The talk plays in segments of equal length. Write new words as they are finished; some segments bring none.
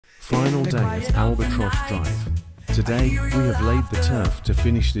Final day at Albertross Drive. Today, we have laid the turf to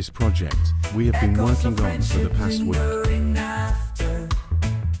finish this project we have been working on for the past week.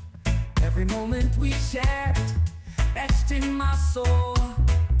 Every moment we shared, etched in my soul.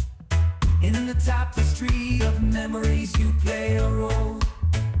 In the tapestry of memories you play a role.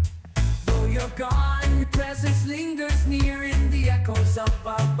 Though you're gone, your presence lingers near in the echoes of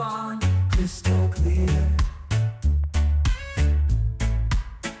our bond, crystal clear.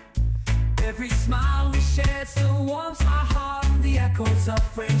 Every smile we shared still warms my heart. The echoes of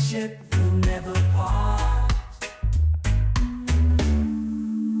friendship will never part.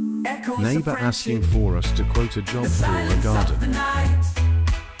 Echoes Neighbor of asking friendship, for us to quote a job the for a silence of the garden. night,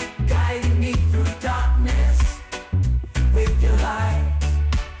 guiding me through darkness with your light.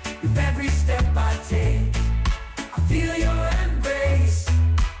 With every step I take, I feel your embrace.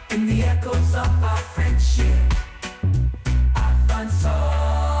 In the echoes of our friendship, I find solace.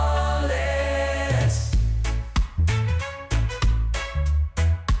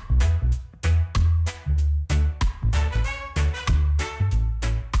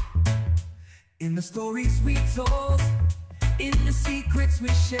 In the stories we told, in the secrets we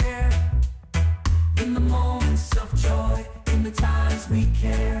shared, in the moments of joy, in the times we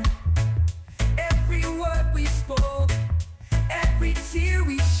care. Every word we spoke, every tear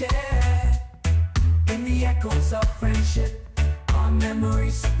we shared, in the echoes of friendship, our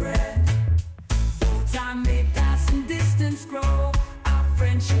memories spread. Though time may pass and distance grow, our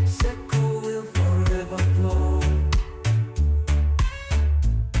friendship's echo will forever glow.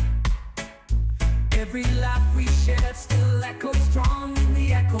 Every laugh we shared still echoes strong in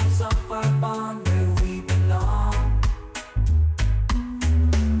the echoes of our bond where we belong.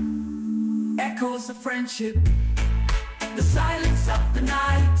 Echoes of friendship, the silence of the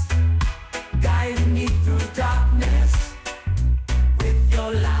night, guiding me through darkness with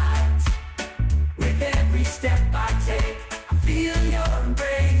your light. With every step I take, I feel your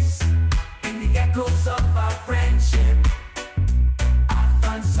embrace. In the echoes of our friendship, I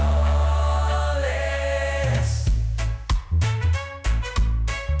find solace.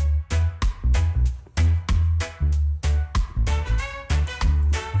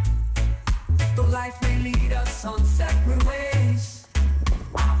 Though life may lead us on separate ways,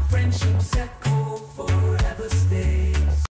 our friendship set